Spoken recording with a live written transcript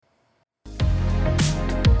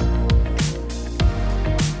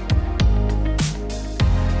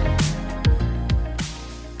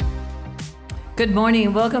Good morning.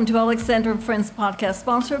 Welcome to Alexandra and Friends podcast,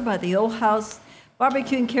 sponsored by the Old House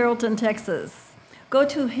BBQ in Carrollton, Texas. Go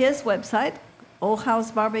to his website,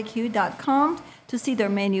 oldhousebarbq.com, to see their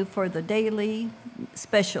menu for the daily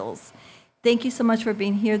specials. Thank you so much for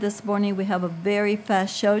being here this morning. We have a very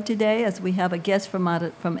fast show today as we have a guest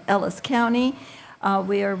from Ellis County.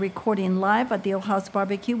 We are recording live at the Old House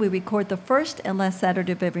BBQ. We record the first and last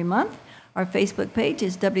Saturday of every month. Our Facebook page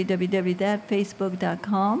is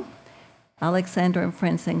www.facebook.com, Alexandra and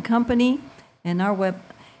Friends and Company. And our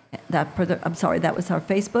that was our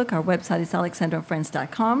Facebook. Our website is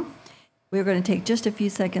alexandraandfriends.com. We're going to take just a few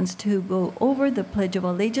seconds to go over the Pledge of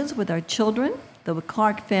Allegiance with our children. The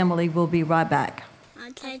Clark family will be right back. I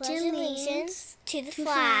pledge allegiance to the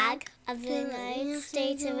flag of the United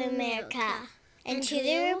States of America and to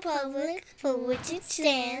the republic for which it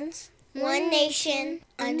stands, one nation,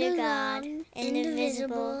 under God,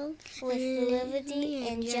 indivisible, with liberty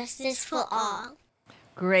and justice for all.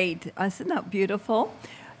 Great. Isn't that beautiful?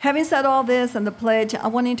 Having said all this and the pledge, I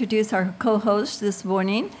want to introduce our co-host this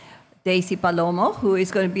morning, Daisy Palomo, who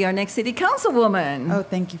is going to be our next city councilwoman. Oh,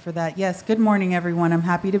 thank you for that. Yes, good morning, everyone. I'm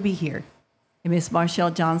happy to be here. And Miss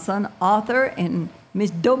Marshell Johnson, author, and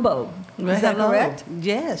Miss Dobo. Is that correct?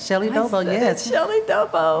 Yes, Shelley Dobo, yes. Shelley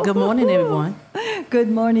Dobo. Good morning, everyone. Good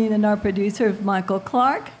morning, and our producer, Michael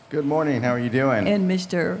Clark. Good morning. How are you doing? And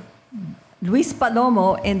Mr. Luis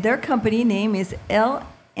Palomo, and their company name is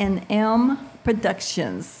L&M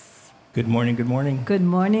Productions. Good morning, good morning. Good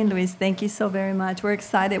morning, Luis. Thank you so very much. We're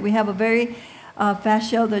excited. We have a very fast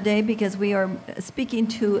show today because we are speaking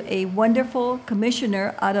to a wonderful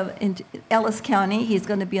commissioner out of Ellis County. He's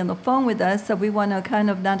going to be on the phone with us, so we want to kind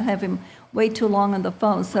of not have him wait too long on the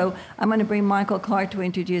phone. So I'm going to bring Michael Clark to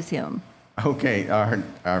introduce him. Okay,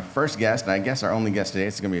 our first guest, and I guess our only guest today,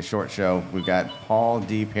 it's going to be a short show. We've got Paul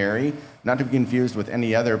D. Perry, not to be confused with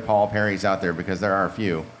any other Paul Perrys out there because there are a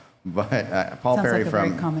few. But Paul Sounds Perry like a from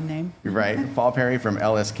very common name. Right, Paul Perry from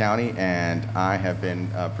Ellis County, and I have been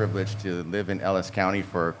privileged to live in Ellis County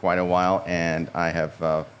for quite a while, and I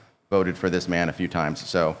have voted for this man a few times.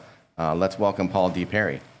 So let's welcome Paul D.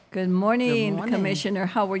 Perry. Good morning, Commissioner.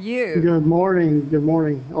 How are you? Good morning. Good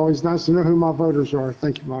morning. Always nice to know who my voters are.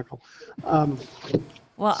 Thank you, Michael.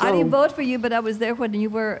 Well, I didn't vote for you, but I was there when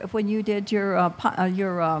you did your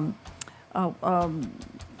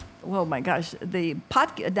oh my gosh, not the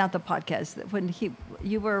podcast, when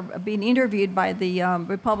you were being interviewed by the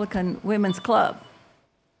Republican Women's Club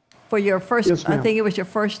for your first, yes, I think it was your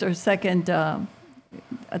first or second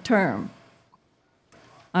term.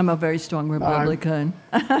 I'm a very strong Republican.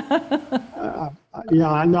 Yeah,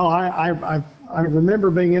 I know. I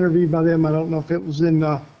remember being interviewed by them. I don't know if it was in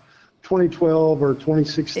 2012 or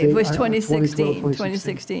 2016. It was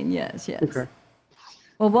 2016, yes. Okay.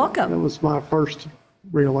 Well, welcome. That was my first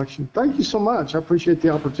re-election. Thank you so much. I appreciate the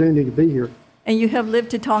opportunity to be here. And you have lived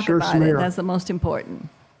to talk about it. That's the most important.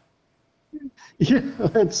 Yeah,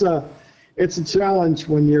 it's a challenge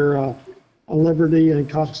when you're a liberty and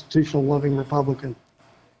constitutional loving Republican.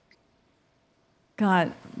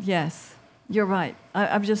 God, yes, you're right.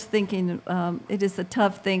 I'm just thinking it is a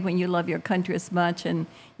tough thing when you love your country as much and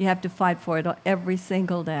you have to fight for it every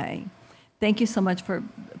single day. Thank you so much for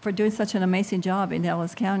doing such an amazing job in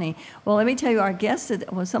Ellis County. Well, let me tell you, our guests,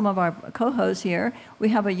 some of our co-hosts here, we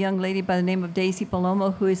have a young lady by the name of Daisy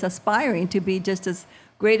Palomo who is aspiring to be just as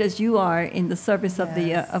great as you are in the service of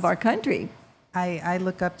of our country. I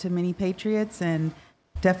look up to many patriots, and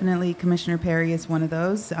definitely Commissioner Perry is one of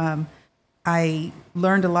those. I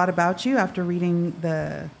learned a lot about you after reading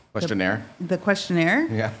the questionnaire. The questionnaire.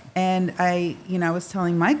 Yeah. And I was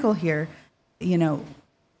telling Michael here,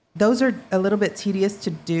 those are a little bit tedious to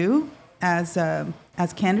do as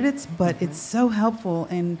candidates, but it's so helpful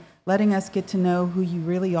in letting us get to know who you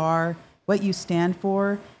really are, what you stand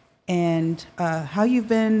for, and how you've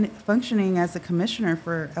been functioning as a commissioner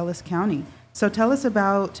for Ellis County. So tell us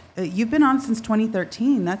about, you've been on since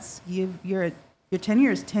 2013. Your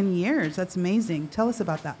tenure is 10 years. That's amazing. Tell us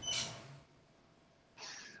about that.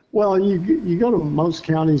 Well, you go to most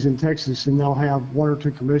counties in Texas and they'll have one or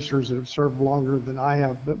two commissioners that have served longer than I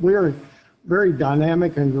have, but we're a very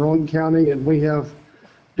dynamic and growing county, and we have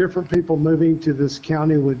different people moving to this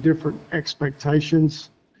county with different expectations,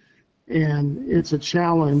 and it's a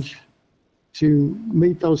challenge to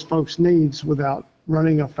meet those folks' needs without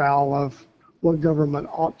running afoul of what government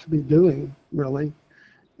ought to be doing, really.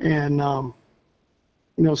 And,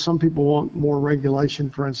 some people want more regulation,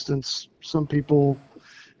 for instance. Some people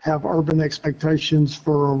have urban expectations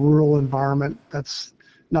for a rural environment.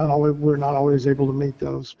 We're not always able to meet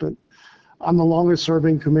those. But I'm the longest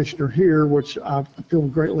serving commissioner here, which I feel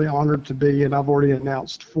greatly honored to be, and I've already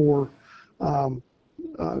announced 4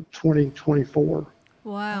 2024.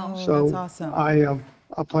 Wow. Oh, So that's awesome. I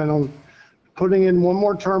plan on putting in one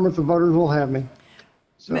more term if the voters will have me.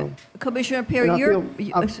 So, Commissioner Perry, and I you're,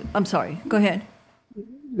 feel- I'm sorry, go ahead.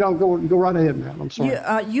 no, go right ahead, ma'am. I'm sorry.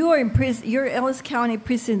 You are in you're Ellis County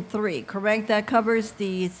Precinct 3, correct? That covers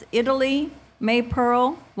the Italy,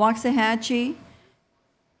 Maypearl, Waxahachie,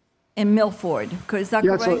 and Milford. Is that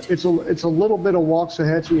Yeah, correct? it's a little bit of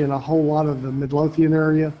Waxahachie and a whole lot of the Midlothian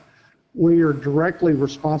area. We are directly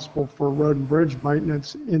responsible for road and bridge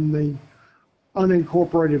maintenance in the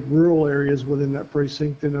unincorporated rural areas within that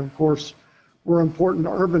precinct. And of course, we're important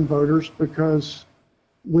to urban voters because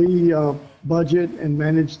we budget and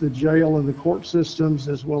manage the jail and the court systems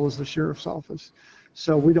as well as the sheriff's office.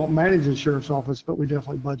 So we don't manage the sheriff's office, but we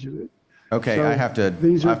definitely budget it. Okay, So I have to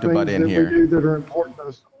these are butt in things that here. we do that are important to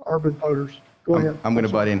us urban voters. Go ahead. I'm going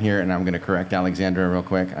to butt in here and I'm going to correct Alexandra real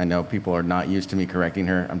quick. I know people are not used to me correcting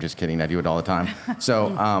her. I'm just kidding. I do it all the time.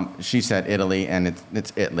 So she said Italy, and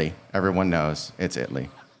it's Italy. Everyone knows it's Italy.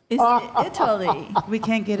 It's Italy. We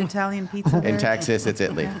can't get Italian pizza there? In Texas, it's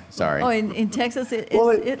Italy. Sorry. Oh, in Texas, it's Well,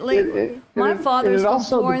 Italy. My father's it from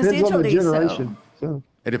also Florence, depends on the Italy. generation. So. So,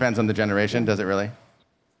 It depends on the generation, does it really?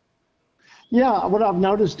 yeah, what I've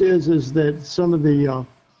noticed is that some of the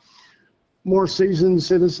more seasoned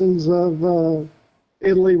citizens of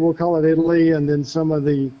Italy, we'll call it Italy, and then some of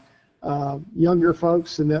the younger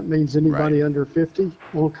folks, and that means anybody Right. under 50,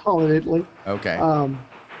 we'll call it Italy. Okay.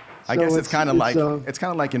 I So guess it's kind of like it's, it's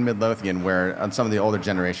kind of like in Midlothian, where some of the older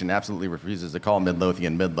generation absolutely refuses to call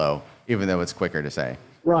Midlothian Midlo, even though it's quicker to say.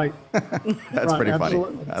 Right. That's Right, pretty funny.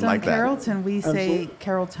 absolutely. I So like in that. Carrollton, we say Absolutely.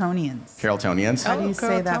 Carrolltonians. Carrolltonians. How do you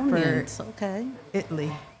say that for Carrolltonians, okay.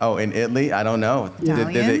 Italy? Oh, in Italy, I don't know.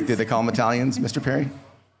 Italians? Did they call them Italians, Mr. Perry?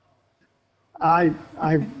 I've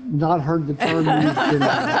not heard the term used in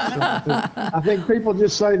that. So, I think people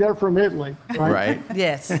just say they're from Italy, right? Right.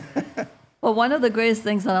 Yes. Well, one of the greatest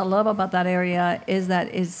things that I love about that area is that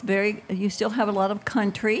it's you still have a lot of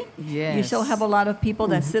country. You still Yes. have a lot of people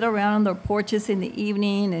that sit around on their porches in the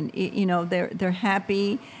evening, and they're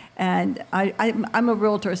happy. And I'm a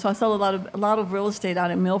realtor, so I sell a lot of real estate out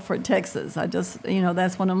in Milford, Texas. I just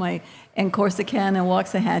that's one of my, and Corsicana and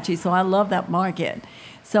Waxahachie. So I love that market.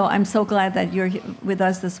 So I'm so glad that you're with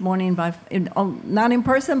us this morning, not in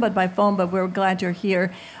person, but by phone, but we're glad you're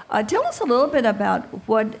here. Tell us a little bit about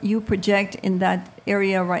what you project in that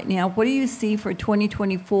area right now. What do you see for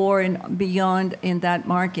 2024 and beyond in that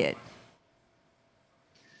market?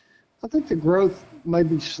 I think the growth may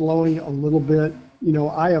be slowing a little bit. You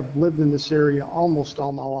know, I have lived in this area almost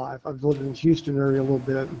all my life. I've lived in the Houston area a little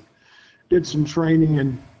bit, did some training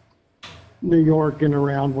in New York and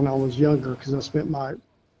around when I was younger because I spent my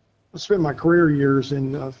career years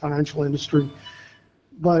in the financial industry.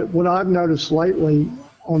 But what I've noticed lately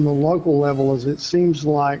on the local level is it seems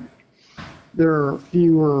like there are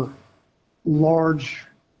fewer large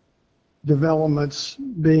developments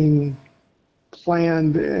being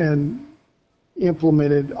planned and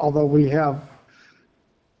implemented, although we have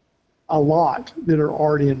a lot that are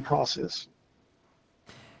already in process.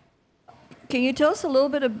 Can you tell us a little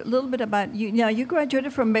bit about you? Now, you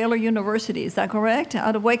graduated from Baylor University, is that correct?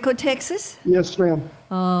 Out of Waco, Texas? Yes, ma'am.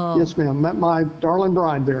 Oh. Yes, ma'am. Met my darling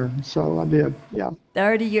bride there, so I did. Yeah.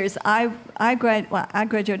 30 years. I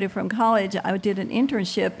graduated from college. I did an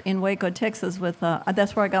internship in Waco, Texas with,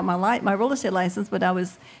 that's where I got my real estate license, but I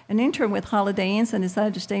was an intern with Holiday Inns and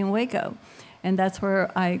decided to stay in Waco. And that's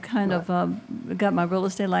where I kind of got my real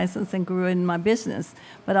estate license and grew in my business.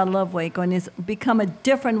 But I love Waco, and it's become a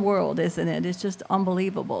different world, isn't it? It's just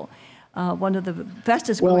unbelievable. One of the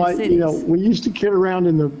fastest growing cities. We used to kid around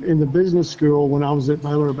in the business school when I was at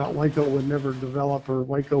Baylor about Waco would never develop, or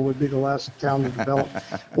Waco would be the last town to develop.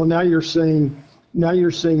 Well, now you're seeing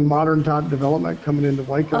modern type development coming into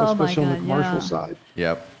Waco, Oh, my especially on the God, commercial yeah. side.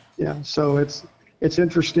 Yep. Yeah, so it's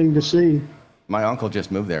interesting to see. My uncle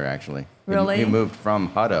just moved there, actually. Really? He moved from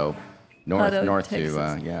Hutto north Texas.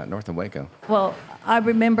 to north of Waco. Well, I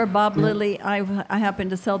remember Bob Lilly. I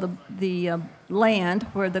happened to sell the land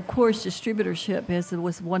where the Coors distributorship is. It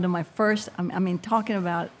was one of my first. I mean, talking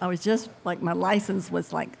about, I was just like, my license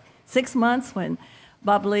was like 6 months when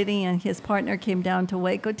Bob Lilly and his partner came down to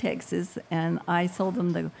Waco, Texas, and I sold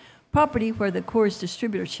them the property where the Coors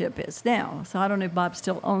distributorship is now. So I don't know if Bob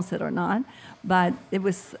still owns it or not, but it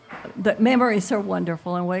was, the memories are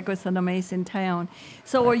wonderful, and Waco is an amazing town.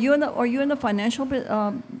 So are you in the financial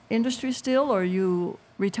industry still, or are you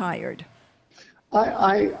retired?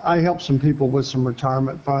 I help some people with some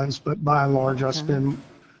retirement funds, but by and large, I spend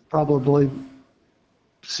probably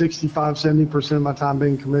 65, 70% of my time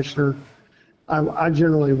being commissioner. I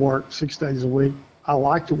generally work 6 days a week, I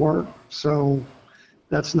like to work, so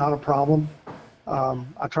that's not a problem.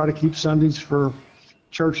 I try to keep Sundays for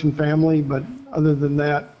church and family, but other than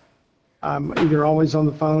that, I'm either always on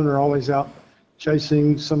the phone or always out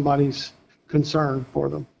chasing somebody's concern for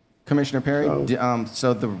them. Commissioner Perry,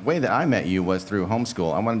 so the way that I met you was through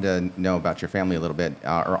homeschool. I wanted to know about your family a little bit.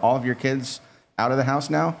 Are all of your kids out of the house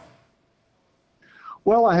now?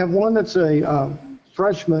 Well, I have one that's a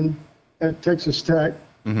freshman at Texas Tech,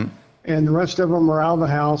 and the rest of them are out of the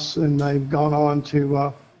house, and they've gone on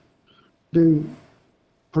to do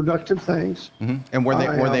productive things. And were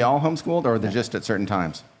they all homeschooled, or were they just at certain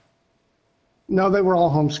times? No, they were all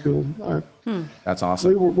homeschooled. That's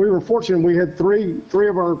awesome. We were fortunate. We had three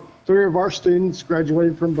of our students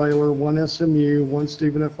graduated from Baylor, one SMU, one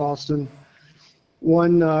Stephen F. Austin,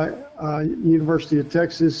 one University of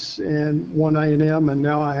Texas, and one A&M, and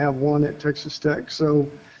now I have one at Texas Tech. So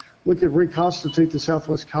we could reconstitute the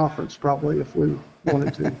Southwest Conference probably if we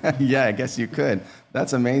wanted to. Yeah, I guess you could.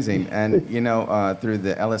 That's amazing. And through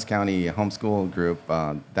the Ellis County Homeschool Group,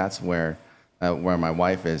 that's where my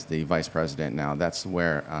wife is the vice president now. That's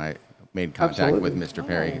where I made contact with Mr.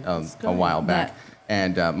 Perry a while back.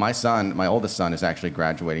 And my oldest son is actually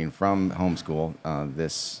graduating from homeschool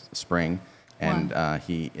this spring. And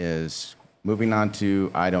he is moving on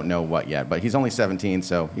to, I don't know what yet, but he's only 17,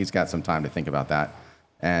 so he's got some time to think about that.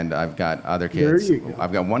 And I've got other kids. There you go.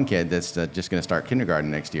 I've got one kid that's just going to start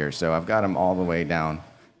kindergarten next year, so I've got him all the way down.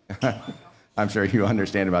 I'm sure you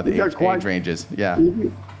understand about the age ranges. Yeah.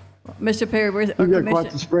 Mr. Perry, We've got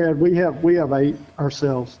quite the spread. We have 8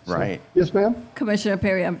 ourselves. So. Right. Yes, ma'am? Commissioner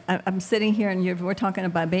Perry, I'm sitting here and we're talking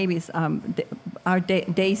about babies. Our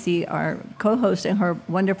Daisy, our co-host, and her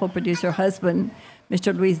wonderful producer husband,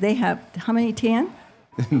 Mr. Luis, they have how many, 10?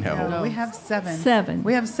 No. We have 7. 7.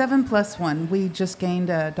 We have 7 plus 1. We just gained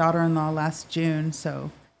a daughter-in-law last June,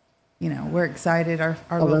 so we're excited. Our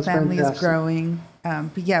little family is growing.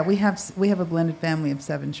 But yeah, we have a blended family of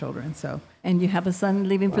 7 children. So. And you have a son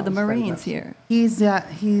leaving for the Marines here. He's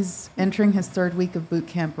entering his 3rd week of boot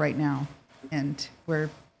camp right now, and we're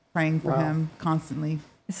praying for him constantly.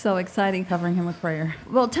 It's so exciting. Covering him with prayer.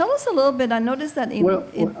 Well, tell us a little bit. I noticed that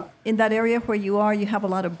in that area where you are, you have a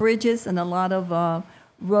lot of bridges and a lot of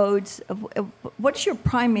roads. What's your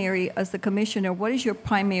primary, as the commissioner, what is your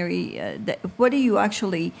primary, what do you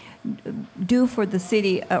actually do for the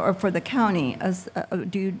city or for the county?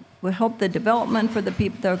 Do you help the development for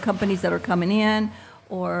the companies that are coming in,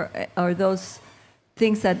 or are those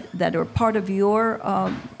things that are part of your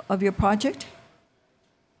project?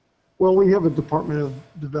 Well, we have a Department of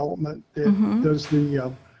Development that does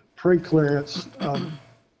the pre-clearance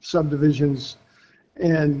subdivisions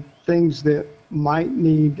and things that might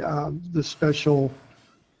need the special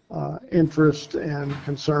interest and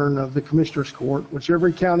concern of the Commissioner's Court, which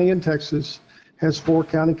every county in Texas has 4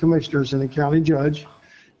 county commissioners and a county judge,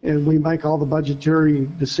 and we make all the budgetary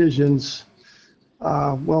decisions.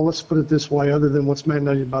 Well, let's put it this way, other than what's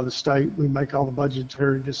mandated by the state, we make all the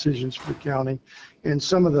budgetary decisions for the county. And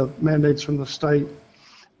some of the mandates from the state,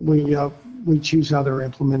 we choose how they're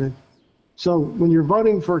implemented. So when you're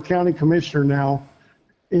voting for a county commissioner now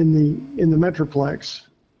in the Metroplex,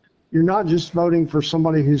 you're not just voting for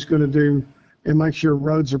somebody who's going to do and make sure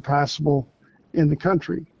roads are passable in the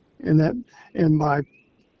country. And by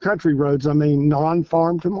country roads, I mean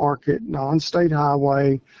non-farm to market, non-state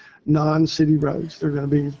highway, non-city roads. They're going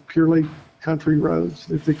to be purely country roads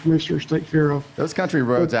that the commissioners take care of. Those country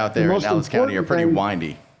roads out there in Ellis County are pretty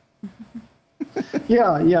windy.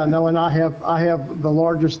 Yeah, no, and I have the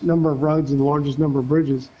largest number of roads and the largest number of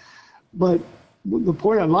bridges. But the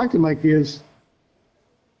point I'd like to make is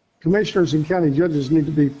commissioners and county judges need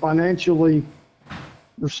to be financially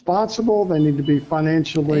responsible. They need to be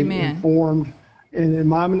financially informed. And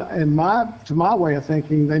to my way of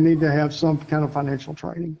thinking, they need to have some kind of financial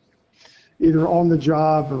training, either on the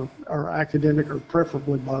job or academic, or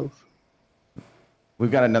preferably both.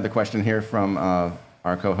 We've got another question here from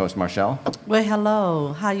our co-host, Marshell. Well,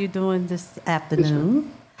 hello. How you doing this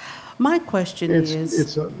afternoon? My question is...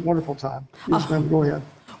 It's a wonderful time. Yes, ma'am, go ahead.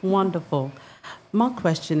 Wonderful. My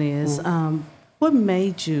question is, what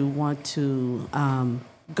made you want to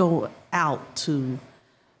go out to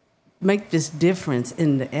make this difference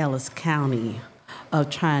in the Ellis County of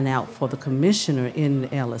trying out for the commissioner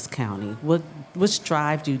in Ellis County? What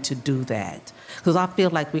drives you to do that? Because I feel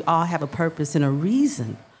like we all have a purpose and a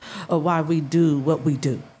reason of why we do what we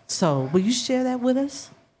do. So will you share that with us?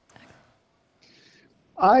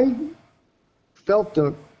 I felt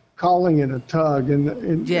a calling and a tug,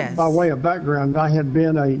 and yes. By way of background, I had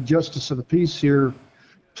been a justice of the peace here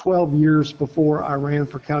 12 years before I ran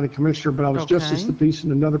for county commissioner, but I was justice of the peace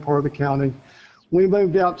in another part of the county we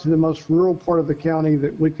moved out to the most rural part of the county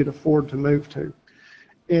that we could afford to move to.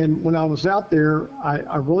 And when I was out there,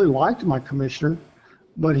 I really liked my commissioner,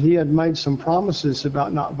 but he had made some promises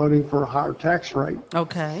about not voting for a higher tax rate.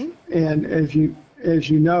 Okay. And as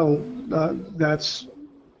you know, that's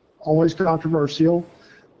always controversial.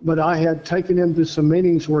 But I had taken him to some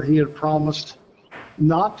meetings where he had promised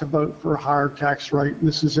not to vote for a higher tax rate. And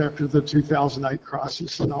this is after the 2008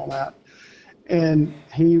 crisis and all that. And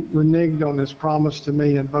he reneged on his promise to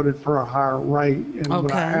me and voted for a higher rate. And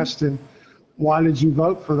when I asked him, why did you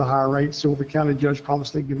vote for the higher rate? So the county judge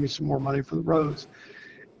promised they'd give me some more money for the roads.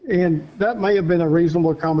 And that may have been a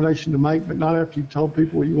reasonable accommodation to make, but not after you told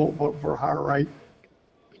people you won't vote for a higher rate.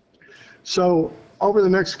 So over the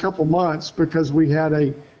next couple months, because we had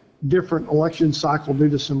a different election cycle due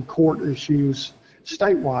to some court issues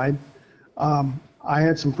statewide, I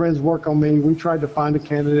had some friends work on me. We tried to find a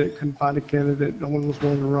candidate, couldn't find a candidate. No one was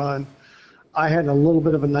willing to run. I had a little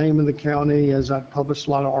bit of a name in the county as I published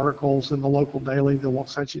a lot of articles in the local daily, the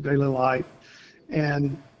Waxahachie Daily Light.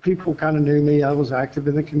 And people kind of knew me. I was active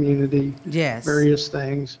in the community, Yes. various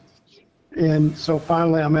things. And so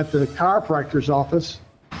finally I'm at the chiropractor's office,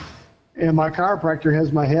 and my chiropractor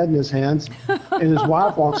has my head in his hands, and his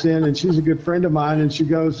wife walks in, and she's a good friend of mine, and she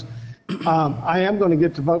goes, I am going to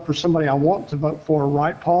get to vote for somebody I want to vote for,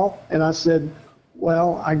 right, Paul? And I said,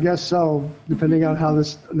 well, I guess so, depending on how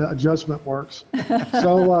the adjustment works.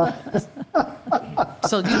 So,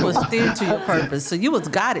 So you were steered to your purpose. So you was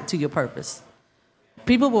guided to your purpose.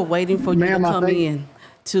 People were waiting for you to Ma'am, I come think- in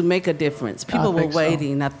to make a difference. People were think so.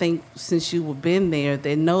 waiting. I think since you have been there,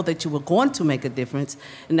 they know that you were going to make a difference,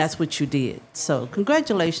 and that's what you did. So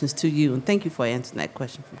congratulations to you, and thank you for answering that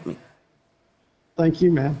question for me. Thank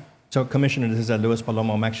you, ma'am. So, Commissioner, this is Louis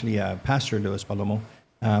Palomo. I'm actually Pastor Louis Palomo.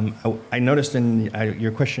 I noticed in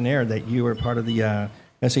your questionnaire that you were part of the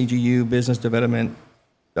SAGU Business Development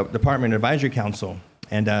Department Advisory Council.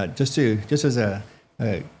 And just as a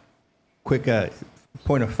quick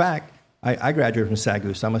point of fact, I graduated from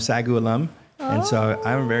SAGU, so I'm a SAGU alum. And so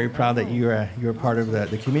I'm very proud that you're part of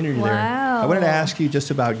the community there. Wow. I wanted to ask you just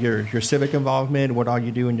about your civic involvement, what all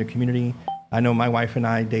you do in your community. I know my wife and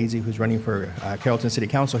I, Daisy, who's running for Carrollton City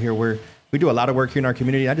Council here, we do a lot of work here in our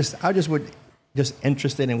community. I just would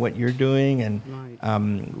interested in what you're doing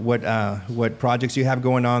and what projects you have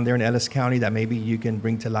going on there in Ellis County that maybe you can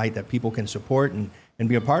bring to light that people can support and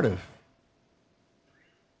be a part of.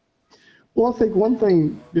 Well, I think one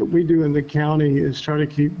thing that we do in the county is try to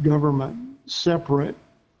keep government separate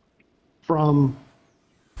from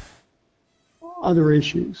other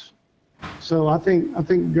issues. So I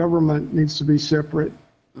think government needs to be separate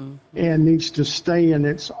and needs to stay in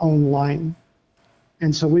its own lane.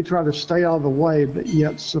 And so we try to stay out of the way, but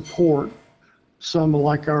yet support some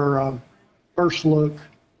like our First Look,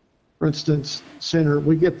 for instance, center.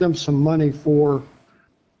 We get them some money for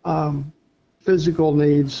physical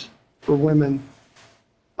needs for women,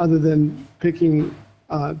 other than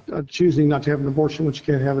choosing not to have an abortion, which you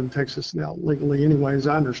can't have in Texas now legally anyway, as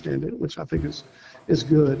I understand it, which I think is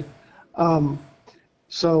good.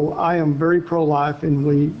 So I am very pro-life, and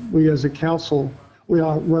we as a council,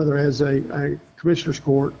 as a commissioner's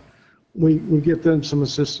court, we get them some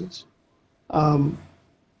assistance.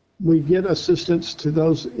 We get assistance to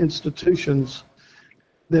those institutions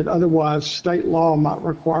that otherwise state law might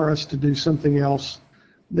require us to do something else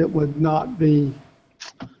that would not be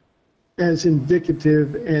as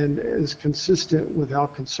indicative and as consistent with how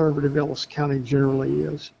conservative Ellis County generally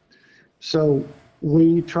is. So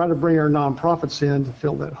we try to bring our nonprofits in to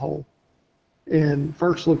fill that hole. And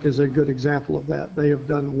First Look is a good example of that. They have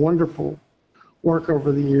done wonderful work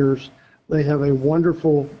over the years. They have a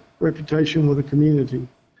wonderful reputation with the community.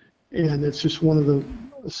 And it's just one of the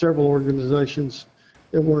several organizations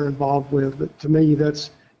that we're involved with. But to me,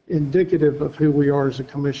 that's indicative of who we are as a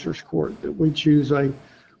commissioner's court, that we choose a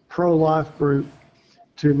pro-life group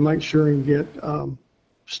to make sure and get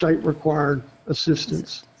state-required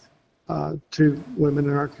assistance to women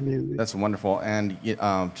in our community. That's wonderful. And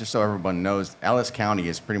just so everyone knows, Ellis County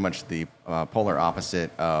is pretty much the polar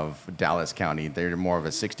opposite of Dallas County. They're more of a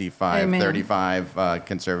 65-35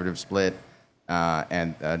 conservative split,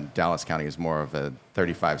 and Dallas County is more of a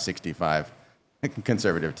 35-65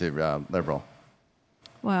 conservative to liberal.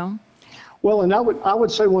 Wow. Well, and I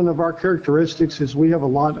would say one of our characteristics is we have a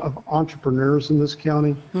lot of entrepreneurs in this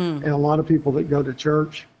county and a lot of people that go to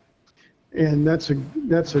church. And that's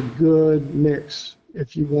a good mix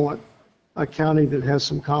if you want a county that has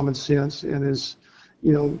some common sense and is,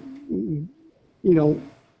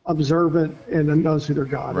 observant and knows who their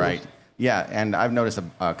God is. Right. Yeah, and I've noticed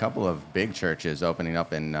a couple of big churches opening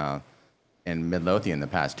up in in Midlothian the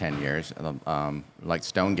past 10 years, like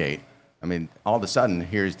Stonegate. I mean, all of a sudden,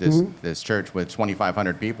 here's this church with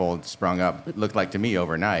 2,500 people sprung up. It looked like to me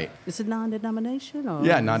overnight. Is it non-denominational?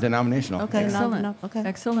 Yeah, non-denominational. Okay, Excellent. okay.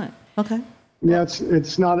 Excellent. Okay. Yeah,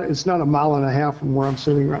 it's not a mile and a half from where I'm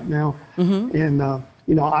sitting right now. And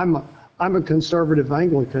I'm a conservative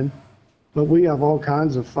Anglican, but we have all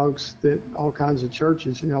kinds of folks all kinds of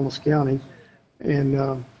churches in Ellis County,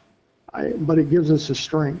 and but it gives us a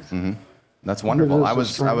strength. That's wonderful. I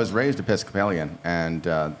was raised Episcopalian, and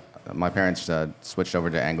my parents switched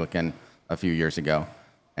over to Anglican a few years ago,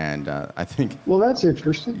 and I think. Well, that's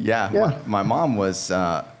interesting. Yeah. My mom was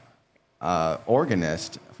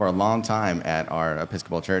organist for a long time at our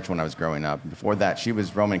Episcopal church when I was growing up. Before that, she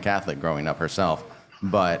was Roman Catholic growing up herself,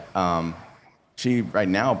 but she right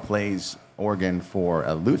now plays organ for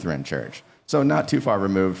a Lutheran church. So not too far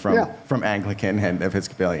removed from Anglican and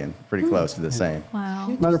Episcopalian, pretty close to the same. Wow.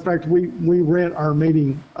 Matter of fact, we rent our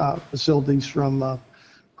meeting facilities from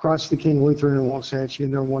Christ the King Lutheran in Waxahachie,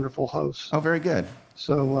 and they're wonderful hosts. Oh, very good.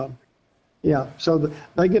 So, so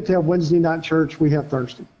they get to have Wednesday night church. We have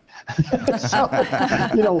Thursday. So,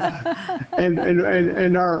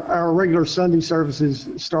 and our regular Sunday services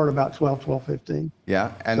start about 12:15.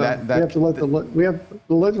 Yeah, and So that we have to let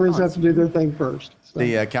the Lutherans have to do their thing first. So.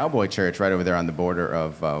 The Cowboy Church right over there on the border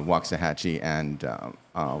of Waxahachie and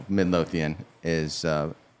Midlothian is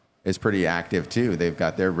pretty active too. They've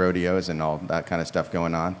got their rodeos and all that kind of stuff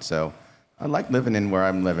going on. So I like living in where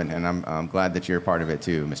I'm living, and I'm glad that you're a part of it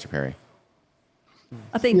too, Mr. Perry.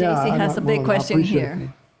 I think Daisy has a big question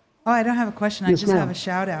here. Oh, I don't have a question. Yes, I just ma'am. have a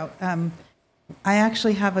shout out. I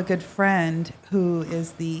actually have a good friend who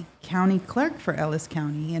is the county clerk for Ellis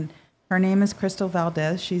County, and her name is Crystal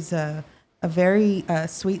Valdez. She's a very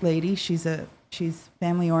sweet lady. She's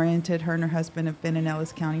family oriented. Her and her husband have been in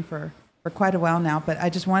Ellis County for quite a while now. But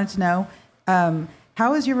I just wanted to know,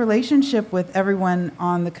 how is your relationship with everyone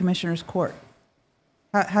on the Commissioner's Court?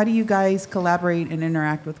 How do you guys collaborate and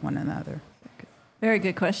interact with one another? Very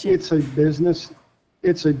good question.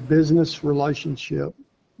 It's a business relationship.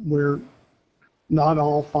 We're not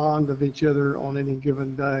all fond of each other on any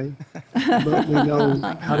given day, but we know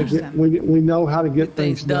how to get we know how to get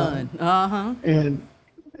things done. And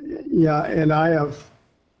and I have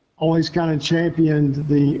always kind of championed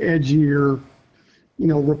the edgier,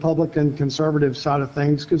 Republican conservative side of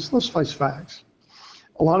things, because let's face facts.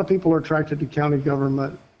 A lot of people are attracted to county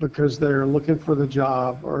government because they're looking for the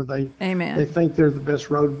job, or they think they're the best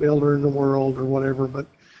road builder in the world or whatever. But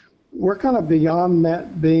we're kind of beyond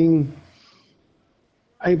that, being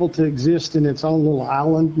able to exist in its own little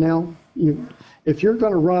island now. If you're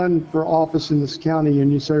going to run for office in this county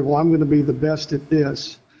and you say, well, I'm going to be the best at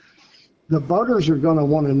this, the voters are going to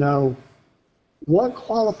want to know what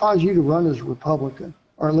qualifies you to run as a Republican.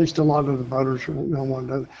 Or at least a lot of the voters are going to want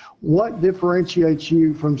to know what differentiates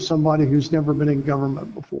you from somebody who's never been in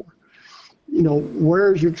government before.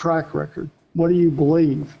 Where's your track record? What do you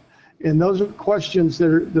believe? And those are questions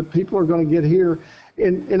that people are going to get here.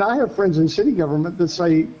 And I have friends in city government that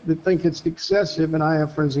think it's excessive, and I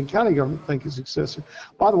have friends in county government that think it's excessive.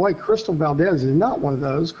 By the way, Crystal Valdez is not one of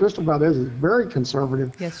those. Crystal Valdez is a very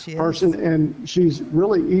conservative person, and she's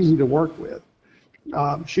really easy to work with.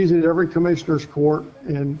 She's at every commissioner's court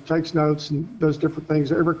and takes notes and does different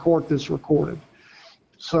things, every court that's recorded.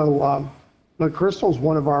 So, but Crystal's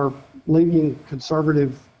one of our leading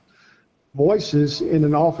conservative voices in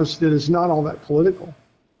an office that is not all that political.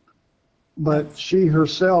 But she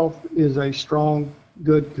herself is a strong,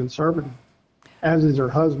 good conservative, as is her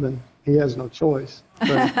husband. He has no choice.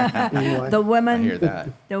 But anyway. I hear that.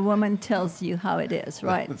 The woman tells you how it is,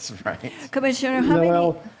 right? That's right. Commissioner, how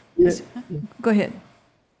many? Yeah, Go ahead.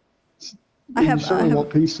 you certainly want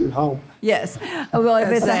peace at home. Yes. Well, if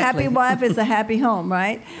it's a happy wife, it's a happy home,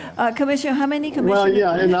 right? Commissioner, how many commissioners? Well,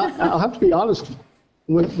 yeah, and I'll have to be honest.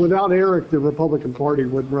 Without Eric, the Republican Party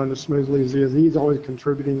wouldn't run as smoothly as he is. He's always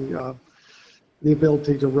contributing the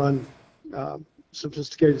ability to run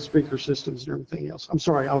sophisticated speaker systems and everything else. I'm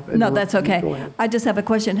sorry. No, that's okay. Go ahead. I just have a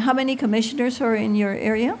question. How many commissioners are in your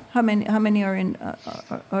area? How many are in?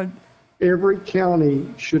 Every county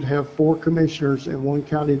should have 4 commissioners and 1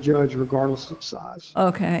 county judge, regardless of size.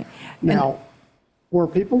 Okay. Now, where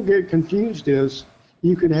people get confused is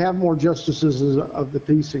you can have more justices of the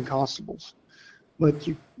peace and constables, but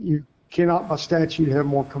you cannot by statute have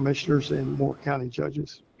more commissioners and more county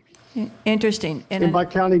judges. Interesting. And by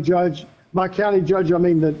county judge, I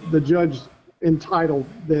mean the judge entitled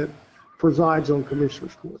that presides on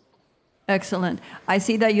commissioner's court. Excellent. I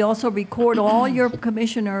see that you also record all your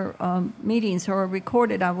commissioner meetings are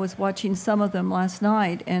recorded. I was watching some of them last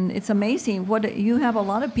night, and it's amazing. You have a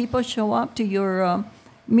lot of people show up to your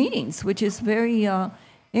meetings, which is very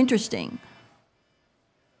interesting.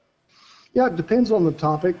 Yeah, it depends on the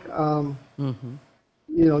topic.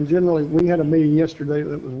 Generally, we had a meeting yesterday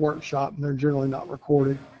that was a workshop, and they're generally not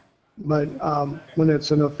recorded. But when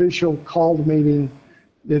it's an official called meeting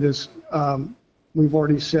that is we've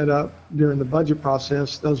already set up during the budget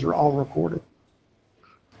process, those are all recorded.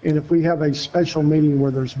 And if we have a special meeting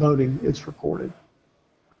where there's voting, it's recorded.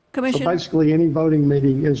 Commissioner? So basically, any voting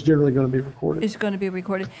meeting is generally going to be recorded. It's going to be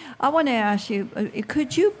recorded. I want to ask you,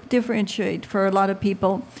 could you differentiate for a lot of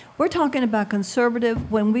people? We're talking about conservative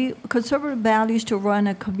values to run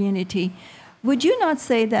a community. Would you not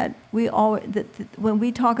say that when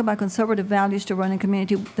we talk about conservative values to run a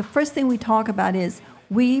community, the first thing we talk about is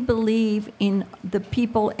we believe in the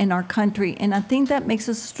people in our country, and I think that makes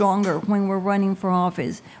us stronger when we're running for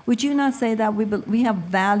office. Would you not say that we have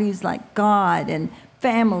values like God and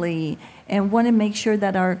family, and want to make sure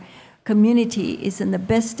that our community is in the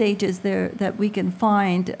best stages there that we can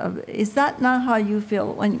find? Is that not how you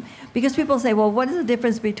feel? Because people say, well, what is the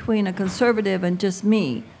difference between a conservative and just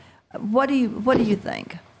me? What do you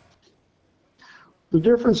think? The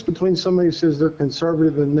difference between somebody who says they're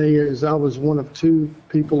conservative and me is I was one of two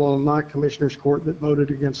people on my commissioner's court that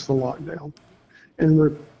voted against the lockdown,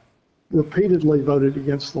 and repeatedly voted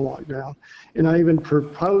against the lockdown. And I even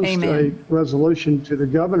proposed a resolution to the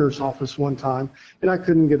governor's office one time, and I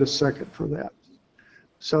couldn't get a second for that.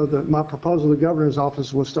 So my proposal to the governor's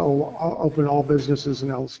office was to open all businesses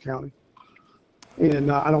in Ellis County. And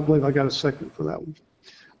I don't believe I got a second for that one.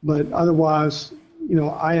 But otherwise,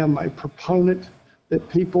 I am a proponent that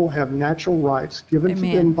people have natural rights given to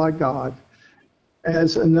them by God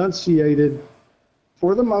as enunciated,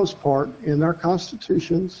 for the most part, in our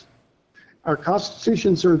constitutions. Our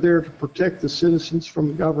constitutions are there to protect the citizens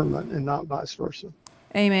from government and not vice versa.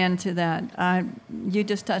 Amen to that. You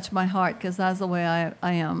just touched my heart, because that's the way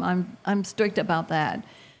I am. I'm strict about that.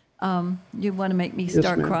 You want to make me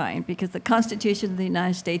start crying, because the Constitution of the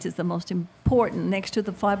United States is the most important. Next to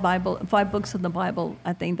the five books of the Bible,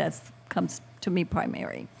 I think that comes to me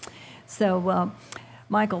primary. So,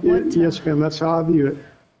 Michael, yes, ma'am. That's how I view it.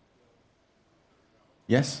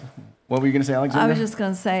 Yes. What were you going to say, Alexandra? I was just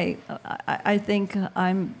going to say, I think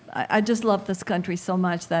I just love this country so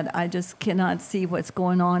much that I just cannot see what's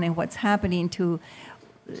going on and what's happening to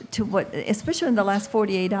what, especially in the last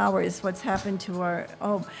 48 hours, what's happened to our,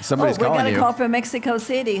 Somebody's we got calling a you. Call from Mexico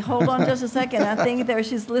City. Hold on just a second. I think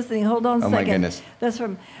she's listening. Hold on a second. Oh, my goodness. That's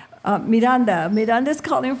from Miranda. Miranda's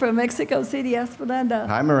calling from Mexico City. Ask Miranda.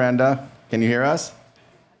 Hi, Miranda. Can you hear us?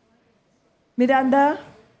 Miranda?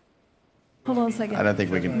 Hold on a second. I don't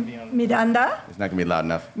think we can. Miranda? It's not going to be loud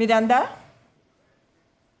enough. Miranda?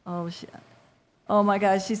 Oh my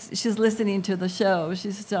gosh, she's listening to the show.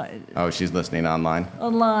 She's listening online.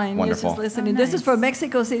 Online. Wonderful. Yes, she's listening. Oh, nice. This is from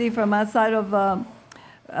Mexico City, from outside of San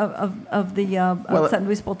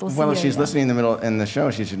Luis Potosí. Well, if she's area. listening in the show,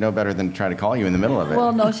 she should know better than to try to call you in the middle of it.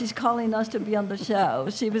 Well, no, she's calling us to be on the show.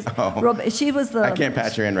 She was. She was the. I can't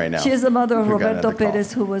patch her in right now. She is the mother of We've got Roberto another call.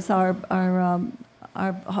 Perez, who was our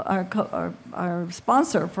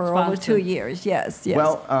sponsor for over 2 years. Yes.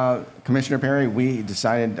 Well, Commissioner Perry, we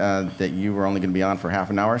decided that you were only going to be on for half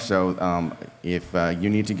an hour. So if you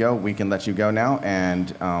need to go, we can let you go now.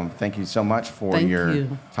 And thank you so much for your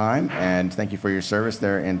time. And thank you for your service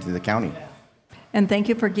there into the county. And thank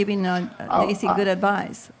you for giving Daisy good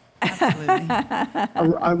advice. Absolutely.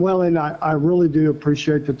 I really do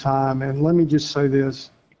appreciate the time. And let me just say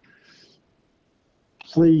this.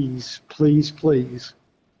 Please, please, please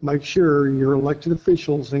make sure your elected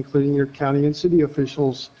officials, including your county and city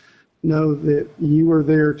officials, know that you are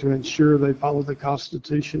there to ensure they follow the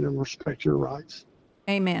Constitution and respect your rights.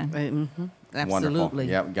 Amen. Mm-hmm. Absolutely. Wonderful.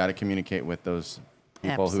 Yeah, we've got to communicate with those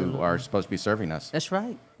people who are supposed to be serving us. That's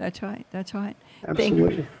right. That's right.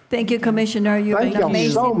 Absolutely. Thank you, Commissioner. You've Thank been you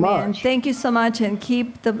amazing, so man. much. Thank you so much, and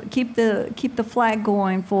keep the flag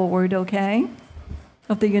going forward, okay?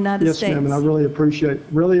 Of the United States. Yes, ma'am, and I really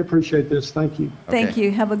appreciate this. Thank you. Thank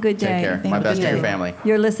you. Have a good day. Take care. My best to your family.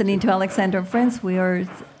 You're listening to Alexandra and Friends. We are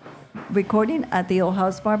recording at the Old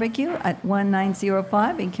House BBQ at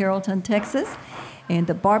 1905 in Carrollton, Texas. And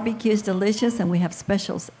the barbecue is delicious, and we have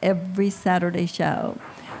specials every Saturday show.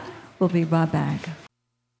 We'll be right back.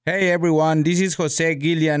 Hey everyone, this is Jose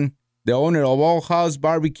Gillian, the owner of Old House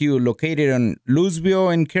BBQ, located on Louisville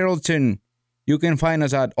and Carrollton. You can find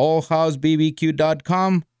us at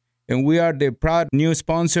oldhousebbq.com, and we are the proud new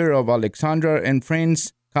sponsor of Alexandra and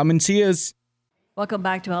Friends. Come and see us. Welcome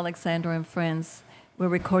back to Alexandra and Friends. We're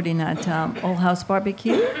recording at Old House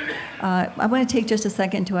BBQ. I want to take just a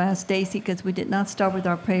second to ask Daisy, because we did not start with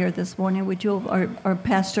our prayer this morning. Would you, our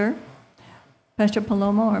Pastor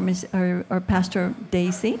Palomo or Pastor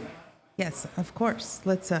Daisy? Yes, of course.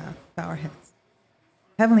 Let's bow our heads.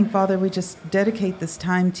 Heavenly Father, we just dedicate this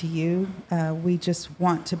time to you. We just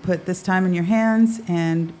want to put this time in your hands,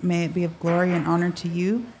 and may it be of glory and honor to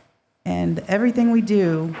you. And everything we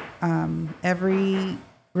do, every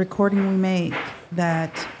recording we make,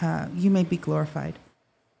 that you may be glorified.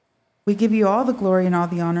 We give you all the glory and all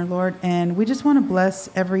the honor, Lord, and we just want to bless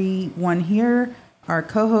everyone here, our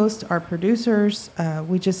co-hosts, our producers.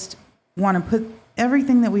 We just want to put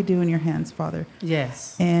everything that we do in your hands, Father.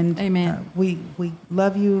 Yes. And Amen. We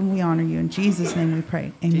love you and we honor you. In Jesus' name we pray.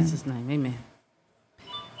 Amen. In Jesus' name, amen.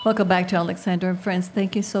 Welcome back to Alexandra and Friends.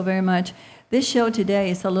 Thank you so very much. This show today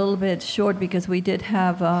is a little bit short because we did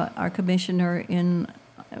have our commissioner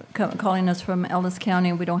calling us from Ellis County,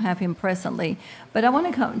 and we don't have him presently. But I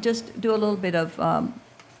want to just do a little bit of,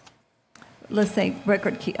 let's say,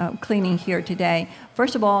 record cleaning here today.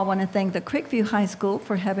 First of all, I want to thank the Creekview High School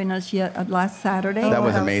for having us last Saturday. That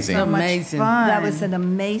was amazing. So much Amazing. fun. That was an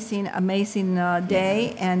amazing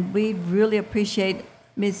day, and we really appreciate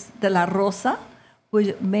Ms. De La Rosa,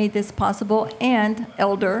 who made this possible, and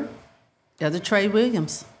Elder Trey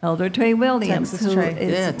Williams. Trey Williams, Texas Trey.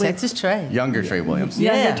 is with Texas Trey. Younger Trey Williams.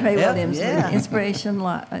 Younger Trey Williams, yeah. with Inspiring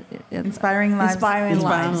Lives. Inspiring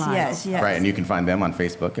lives. Yes. Right, and you can find them on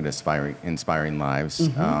Facebook at Inspiring Lives,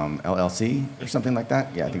 LLC or something like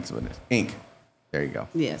that. Yeah, I think that's what it is. Inc. There you go.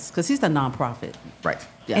 Yes, because he's the nonprofit. Right.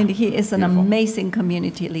 Yeah. And he is an Beautiful. amazing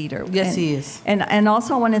community leader. Yes, and, he is. And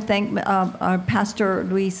also I want to thank our Pastor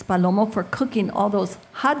Luis Palomo for cooking all those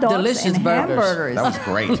hot dogs Delicious and burgers. hamburgers. That was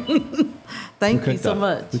great. Thank you so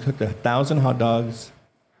much. We cooked 1,000 hot dogs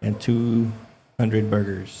and 200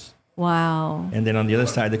 burgers. Wow. And then on the other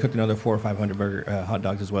side, they cooked another 400 or 500 hot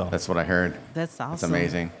dogs as well. That's what I heard. That's awesome. That's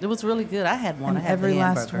amazing. It was really good. I had one. And I had every the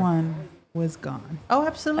last hamburger. one was gone. Oh,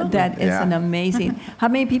 absolutely. That is Yeah. an amazing. How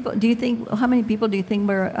many people do you think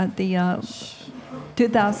were at the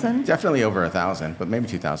 2000? Definitely over 1,000, but maybe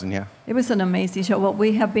 2,000, yeah. It was an amazing show. Well,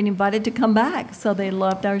 we have been invited to come back, so they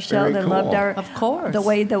loved our show. Very They loved cool. our, Of course. the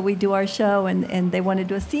way that we do our show, and they want to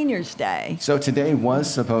do a seniors day. So today was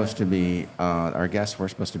supposed to be, our guests were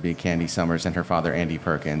supposed to be Candy Summers and her father, Andy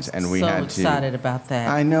Perkins, and we so had to... excited about that.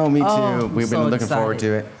 I know, me too. Oh, We've been so looking forward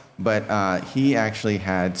to excited. it. But he actually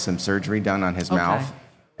had some surgery done on his Okay. mouth,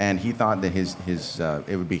 and he thought that his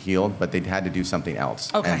it would be healed, but they had to do something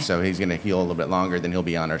else. Okay. And so he's going to heal a little bit longer, then he'll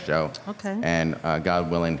be on our show. Okay. And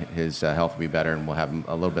God willing, his health will be better, and we'll have him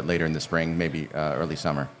a little bit later in the spring, maybe early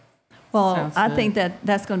summer. Well, Sounds I good. think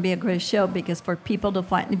that's going to be a great show, because for people to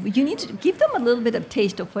find, you need to give them a little bit of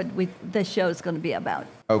taste of what the show is going to be about.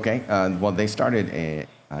 Okay. Well, they started a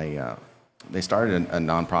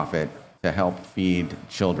nonprofit to help feed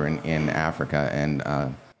children in Africa and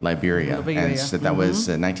Liberia. Liberia. And so that was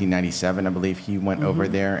 1997, I believe. He went over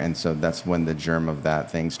there, and so that's when the germ of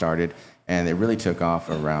that thing started. And it really took off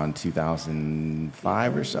around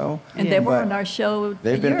 2005 or so. And they were But on our show a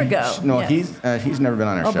they've year ago. No, Yes. he's never been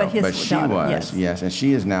on our Oh, show, but his she daughter, was. yes. And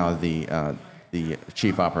she is now the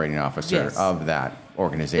chief operating officer Yes. of that Is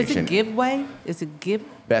organization. it Giveaway? Is it Give?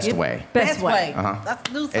 Best Give- Way. Best Way. That's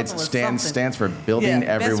new something It with stands something. for building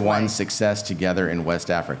Yeah, Best everyone's Way. success together in West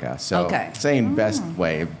Africa. So Okay. saying best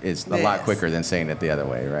way is a lot Yes. quicker than saying it the other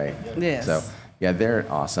way, right? Yes. So yeah, they're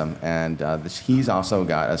awesome, and he's also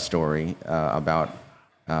got a story about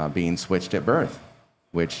being switched at birth,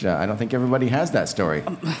 which I don't think everybody has that story.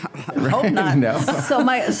 Hope not. No.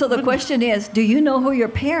 So the question is, do you know who your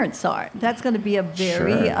parents are? That's going to be a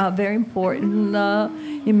very Sure. very important.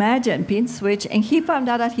 Imagine being switched, and he found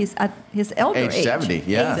out at his elder Age age, 70,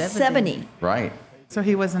 yeah. age 70. Right. So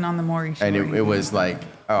he wasn't on the Maury show. And it was like,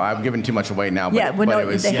 oh, I'm giving too much away now, but, Yeah, well, but no, it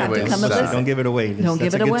was, they have to come and listen. Don't give it away. Don't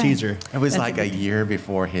That's give it a good away. teaser. it was That's like a year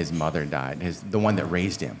before his mother died, the one that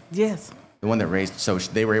raised him. Yes. The one that raised, so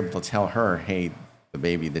they were able to tell her, hey, the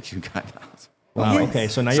baby that you got. Wow. Yes. Okay.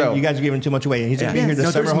 So now So- you guys are giving too much away. He's going to Yeah. be here this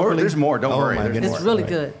No, summer. there's more- hopefully? there's more. Don't Oh, worry. my There's goodness. It's really All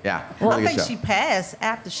right. good. Yeah, Well, really I good think show. she passed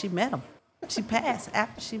after she met him. She passed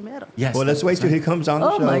after she met him. Yes. Well, let's wait till he comes on the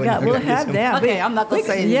Oh show. my and- God, we'll okay. have that. Okay, I'm not gonna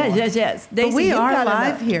say anymore. Yes. But Daisy, we you've are got live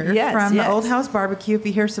enough. here Yes, from yes. the Old House BBQ. If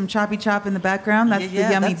you hear some choppy chop in the background, that's Yeah,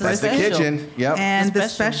 the yummy that's That's the brisket. special. kitchen. Yep. And the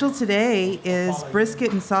Special. special today is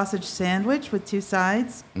brisket and sausage sandwich with 2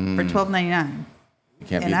 sides for $12.99. you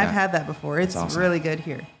can't And beat I've that. had that before. It's awesome. really good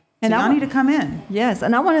here. So y'all need to come in. Yes,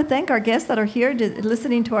 and I want to thank our guests that are here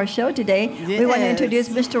listening to our show today. We want to Yes. introduce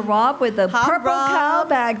Mr. Rob with the Hi, purple cow Rob.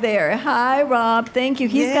 back there. Hi, Rob. Thank you.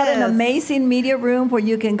 He's got an Yes. amazing media room where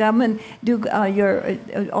you can come and do do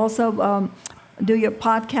your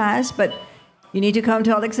podcast, but you need to come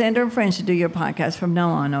to Alexandra and Friends to do your podcast from now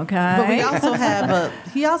on, okay? But we also have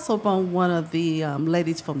he also been one of the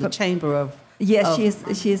ladies from the Chamber of. Yes,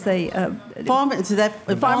 of she's a Farmers, is that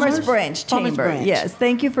Farmers Branch Farmers Chamber. Branch. Yes,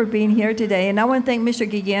 thank you for being here today. And I want to thank Mr.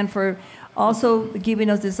 Guillen for also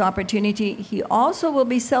giving us this opportunity. He also will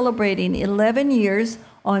be celebrating 11 years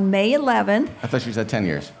on May 11th. I thought you said 10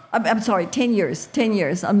 years. I'm sorry, 10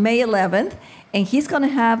 years on May 11th. And he's going to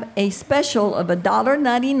have a special of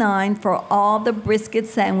 $1.99 for all the brisket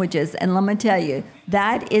sandwiches. And let me tell you,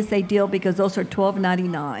 that is a deal because those are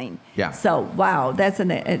 $12.99. Yeah. So, wow, that's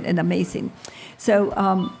an amazing. So,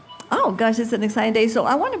 oh, gosh, it's an exciting day. So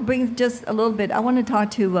I want to bring just a little bit, I want to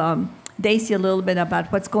talk to Daisy a little bit about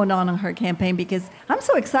what's going on her campaign because I'm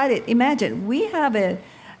so excited. Imagine, we have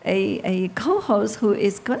a co-host who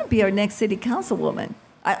is going to be our next city councilwoman.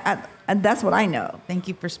 And that's what I know. Thank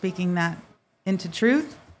you for speaking that into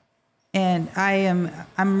truth. And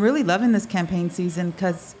I'm really loving this campaign season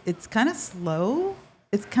because it's kind of slow.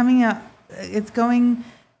 It's coming up. It's going,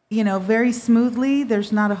 very smoothly.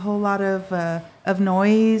 There's not a whole lot of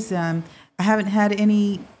noise. I haven't had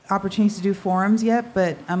any opportunities to do forums yet,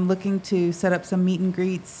 but I'm looking to set up some meet and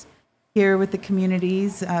greets here with the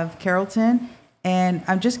communities of Carrollton. And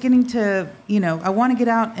I'm just getting to, I want to get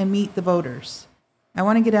out and meet the voters. I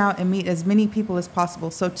want to get out and meet as many people as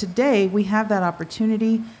possible. So today we have that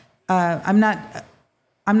opportunity. I'm not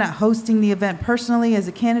hosting the event personally as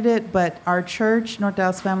a candidate, but our church, North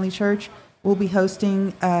Dallas Family Church, will be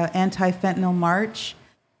hosting anti-fentanyl march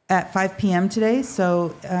at 5 p.m. today.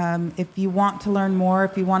 So if you want to learn more,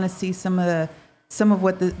 if you want to see some of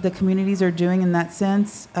what the communities are doing in that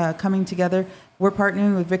sense, coming together, we're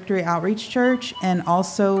partnering with Victory Outreach Church and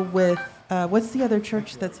also with what's the other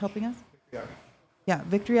church that's helping us? Yeah,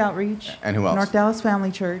 Victory Outreach. And who else? North Dallas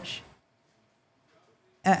Family Church.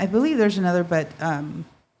 I believe there's another, but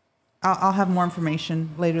I'll have more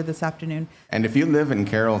information later this afternoon. And if you live in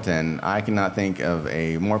Carrollton, I cannot think of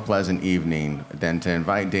a more pleasant evening than to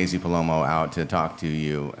invite Daisy Palomo out to talk to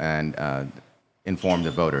you and inform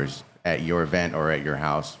the voters at your event or at your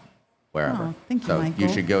house, wherever. Oh, thank you, so Michael. you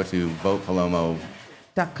should go to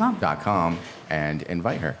votepalomo.com .com. and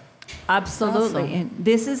invite her. Absolutely. Awesome. And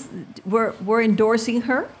this is, we're endorsing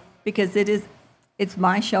her because it's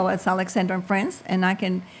my show as Alexandra and Friends, and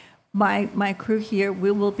my crew here,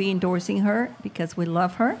 we will be endorsing her because we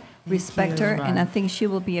love her, respect her, and I think she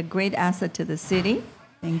will be a great asset to the city.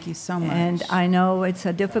 Thank you so much. And I know it's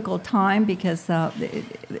a difficult time because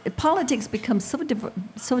politics becomes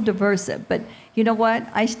so diverse. But you know what?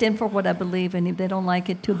 I stand for what I believe, and if they don't like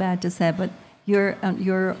it, too bad to say. But you're I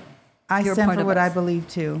you're stand part for of what I us. believe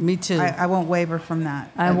too. Me too. I won't waver from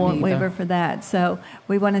that. I won't neither. waver for that. So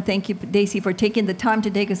we want to thank you, Daisy, for taking the time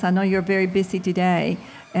today because I know you're very busy today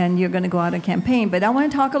and you're going to go out and campaign. But I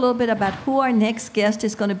want to talk a little bit about who our next guest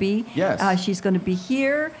is going to be. Yes. She's going to be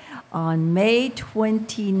here on May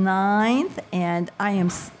 29th, and I am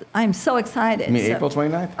so excited. You mean So- April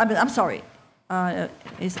 29th? I'm sorry.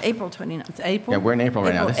 It's April 29th. It's April. Yeah, we're in April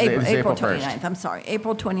right now. This is April 1st. 29th. I'm sorry.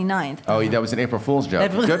 April 29th. Oh, that was an April Fool's joke.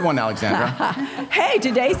 Good one, Alexandra. Hey,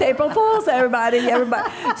 today's April Fool's, everybody.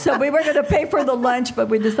 So we were going to pay for the lunch, but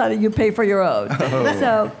we decided you pay for your own.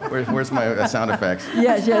 So Where's my sound effects?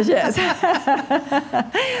 yes.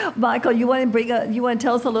 Michael, you want to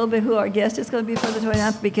tell us a little bit who our guest is going to be for the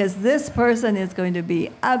 29th because this person is going to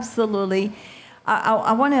be absolutely.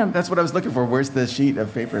 I want to. That's what I was looking for. Where's the sheet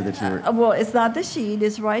of paper that you were? Well, it's not the sheet;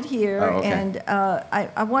 it's right here. Oh, okay. And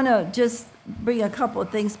I want to just bring a couple of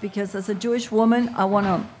things because as a Jewish woman, I want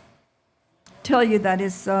to tell you that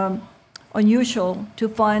it's unusual to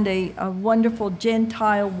find a wonderful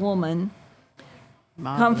Gentile woman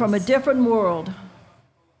come from a different world,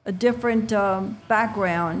 a different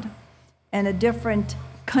background, and a different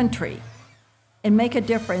country, and make a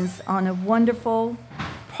difference on a wonderful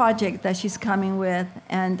project that she's coming with.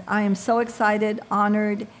 And I am so excited,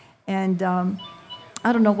 honored, and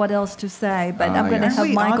I don't know what else to say, but I'm going to yes. have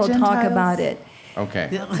Aren't we all Michael talk Gentiles? about it.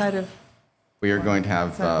 Okay. Outside of We are going to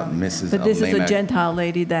have Mrs. But this is Elena. a Gentile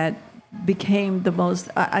lady that became the most,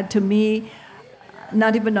 to me,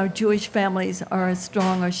 not even our Jewish families are as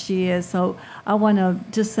strong as she is. So I want to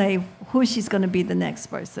just say who she's going to be the next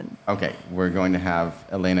person. Okay, we're going to have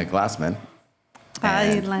Elena Glassman. Hi,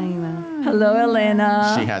 And Elena. Hello,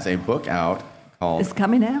 Elena. She has a book out called It's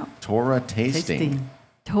coming out. Torah Tasting.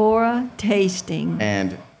 Torah tasting.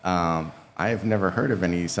 And I'm I've never heard of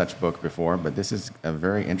any such book before, but this is a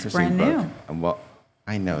very interesting brand book. new. Well,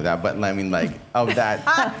 I know that, but I mean, like, of that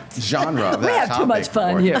genre, of We that have too much topic,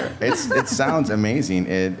 fun or- here. It sounds amazing.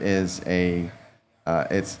 It is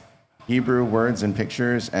it's Hebrew words and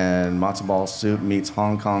pictures, and matzo ball soup meets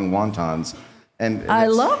Hong Kong wontons. And I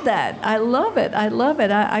it's- love that. I love it. I love it.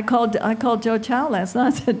 I called Joe Chow last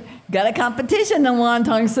night. I said, got a competition in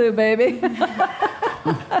wonton soup, baby.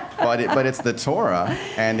 but it's the Torah,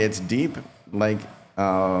 and it's deep, like,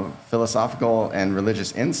 philosophical and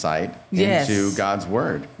religious insight Yes. into God's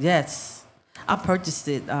word. Yes. I purchased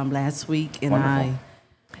it last week, and Wonderful.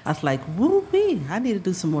 I was like, woo-wee, I need to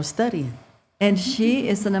do some more studying. And she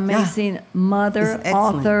is an amazing mother, It's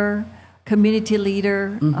excellent. author, community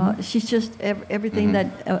leader. She's just everything that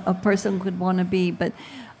a person could want to be. But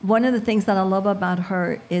one of the things that I love about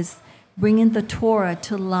her is bringing the Torah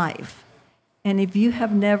to life. And if you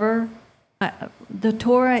have never, the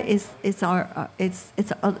Torah is our it's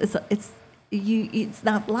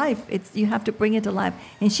not life. It's you have to bring it to life.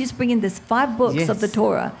 And she's bringing this 5 books of the Yes.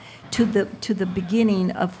 Torah to the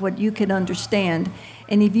beginning of what you can understand.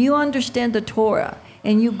 And if you understand the Torah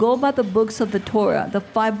and you go by the books of the Torah, the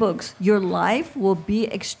 5 books, your life will be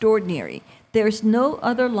extraordinary. There's no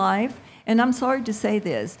other life, and I'm sorry to say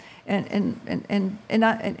this, and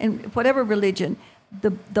whatever religion,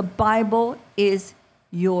 the Bible is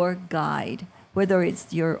your guide, whether it's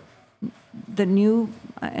the new,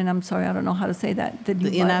 and I'm sorry, I don't know how to say that. The, new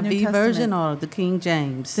The Bible. NIV version or the King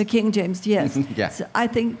James? The King James, yes. Yeah. So I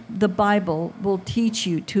think the Bible will teach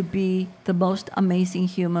you to be the most amazing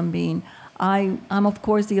human being. I'm, of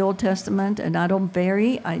course, the Old Testament, and I don't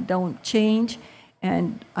vary, I don't change,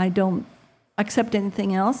 and I don't accept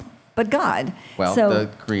anything else but God. Well, So- the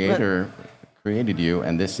Creator created you,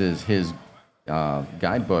 and this is His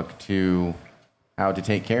guidebook to how to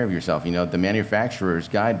take care of yourself. You know, the manufacturer's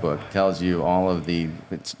guidebook tells you all of the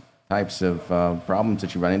types of problems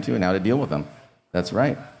that you run into and how to deal with them. That's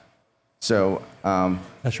right. So,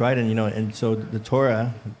 That's right, and and so the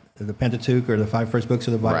Torah, the Pentateuch, or the 5 first books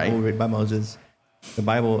of the Bible Right. written by Moses, the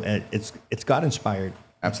Bible, it's God inspired.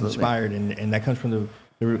 Absolutely. It's inspired, and that comes from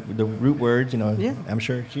the root words. Yeah. I'm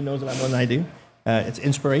sure she knows a lot more than I do. It's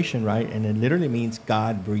inspiration, right? And it literally means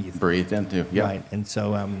God breathed. breathe into. Yep. Right, and so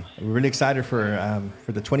we're really excited for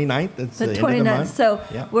the 29th. That's The the end of the 29th. month. So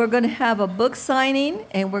Yeah. we're going to have a book signing,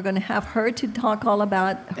 and we're going to have her to talk all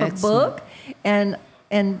about her Excellent. book, and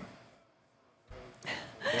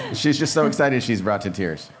She's just so excited she's brought to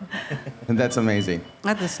tears. And that's amazing.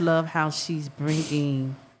 I just love how she's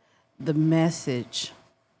bringing the message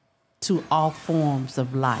to all forms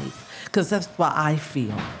of life, because that's what I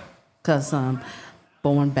feel. Because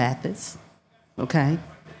born Baptist, okay.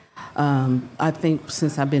 I think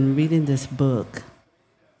since I've been reading this book,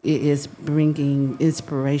 it is bringing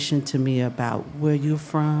inspiration to me about where you're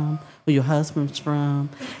from, where your husband's from,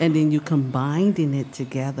 and then you combining it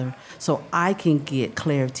together so I can get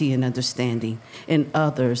clarity and understanding in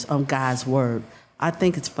others on God's word. I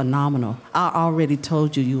think it's phenomenal. I already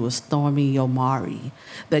told you were Stormy Omari,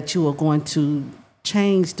 that you are going to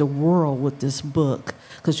change the world with this book,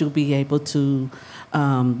 because you'll be able to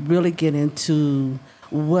really get into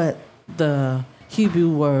what the Hebrew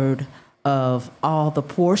word of all the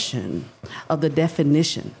portion of the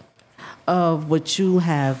definition of what you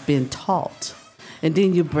have been taught. And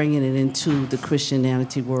then you're bringing it into the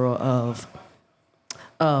Christianity world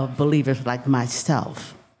of believers like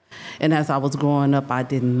myself. And as I was growing up, I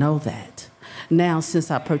didn't know that. Now, since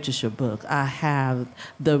I purchased your book, I have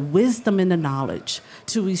the wisdom and the knowledge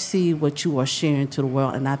to receive what you are sharing to the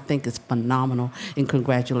world, and I think it's phenomenal, and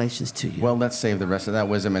congratulations to you. Well, let's save the rest of that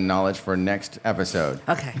wisdom and knowledge for next episode.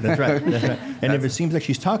 Okay. That's right. That's right. And if it seems like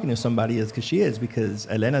she's talking to somebody, it's because she is, because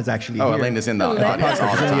Elena's actually Oh, here. Elena's in the Elena. audience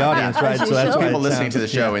all the in time. the audience, right? As So that's usual. why People it listening to the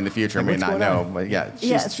sounds- show yeah. in the future Like, may what's not going know, on? but yeah,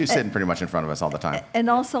 Yes. she's sitting pretty much in front of us all the time. And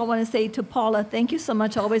also, I want to say to Paula, thank you so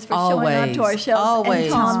much always for showing up to our Always. shows. Always.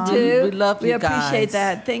 And Tom, We- too. we love We you appreciate guys.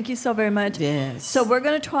 that. Thank you so very much. Yes. So we're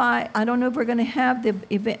going to try, I don't know if we're going to have the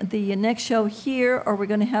event, the next show here, or we're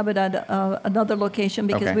going to have it at another location,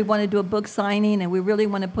 because Okay. we want to do a book signing, and we really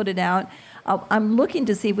want to put it out. I'm looking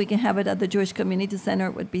to see if we can have it at the Jewish Community Center.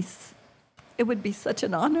 It would be such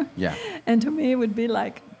an honor. Yeah. And to me, it would be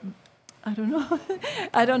like, I don't know.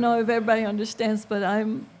 I don't know if everybody understands, but I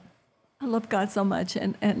love God so much,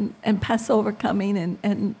 and Passover coming,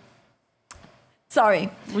 and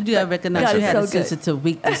sorry. Would you have recognized God you is had so a good. sensitive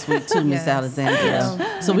week this week too, Miss Yes. Alexandra?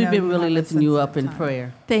 Yes. So I we've know been you really have a lifting you up in sensitive time.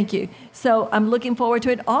 prayer. Thank you. So I'm looking forward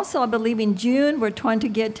to it. Also, I believe in June, we're trying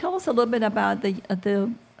to tell us a little bit about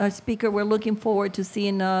the speaker we're looking forward to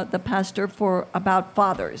seeing the pastor about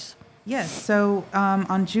fathers. Yes. So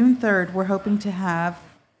on June 3rd, we're hoping to have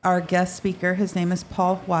our guest speaker. His name is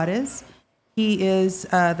Paul Juarez. He is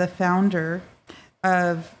the founder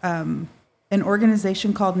of an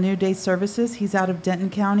organization called New Day Services. He's out of Denton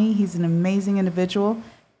County. He's an amazing individual.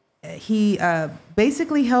 He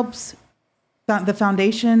basically helps the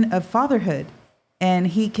foundation of fatherhood, and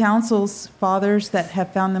he counsels fathers that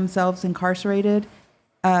have found themselves incarcerated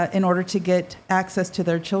in order to get access to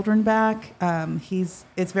their children back.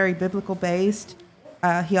 It's very biblical based.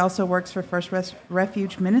 He also works for First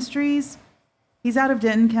Refuge Ministries. He's out of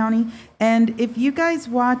Denton County. And if you guys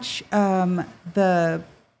watch the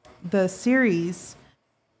series,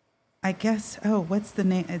 I guess, what's the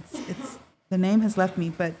name? It's the name has left me,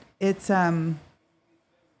 but it's a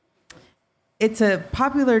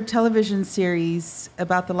popular television series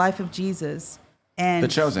about the life of Jesus. And The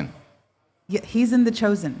Chosen. Yeah, he's in The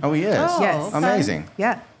Chosen. Oh, he is? Yes. Amazing.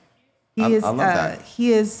 Yeah. I love that.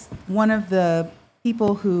 He is one of the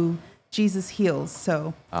people who Jesus heals.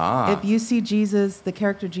 So if you see Jesus, the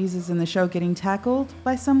character Jesus in the show getting tackled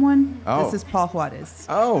by someone, this is Paul Juarez.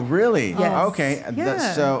 Oh, really? Yes. Okay.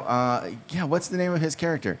 Yeah. What's the name of his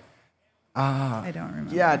character? I don't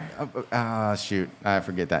remember. Yeah. Shoot. I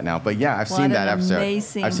forget that now. But yeah, I've seen that episode.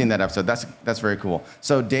 I've seen that episode. That's very cool.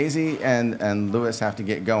 So Daisy and Lewis have to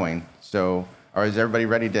get going. So, is everybody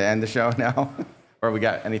ready to end the show now? Or we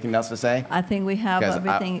got anything else to say? I think we have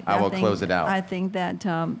everything. I will close it out. I think that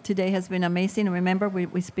today has been amazing. And remember,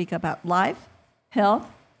 we speak about life,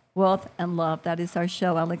 health, wealth, and love. That is our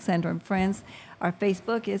show, Alexandra and Friends. Our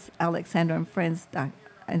Facebook is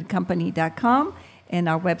alexandraandfriends.company.com. And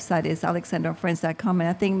our website is alexandraandfriends.com. And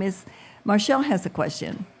I think Ms. Marshell has a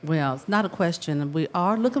question. Well, it's not a question. We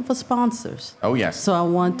are looking for sponsors. Oh, yes. So I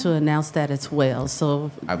want to announce that as well.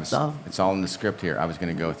 So it's all in the script here. I was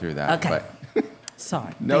going to go through that. Okay. But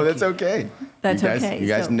sorry. no, that's okay. That's okay. You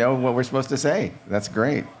guys know what we're supposed to say. That's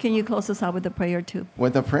great. Can you close us out with a prayer too?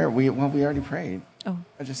 With a prayer, we already prayed. Oh,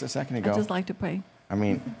 just a second ago. I'd just like to pray. I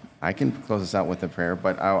mean, I can close us out with a prayer,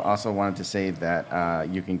 but I also wanted to say that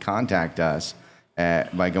you can contact us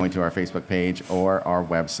by going to our Facebook page or our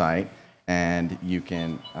website, and you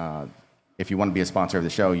can, if you want to be a sponsor of the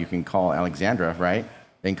show, you can call Alexandra, right?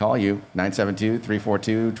 They can call you,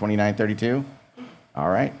 972-342-2932. All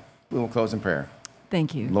right, we will close in prayer.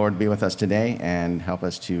 Thank you. Lord, be with us today and help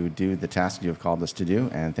us to do the task you have called us to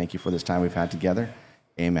do, and thank you for this time we've had together.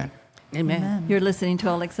 Amen. Amen. You're listening to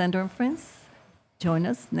Alexandra and Friends. Join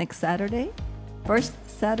us next Saturday, first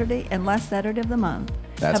Saturday and last Saturday of the month.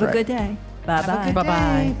 That's Have right. a good day. Bye-bye. Have a good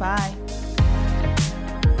day. Bye.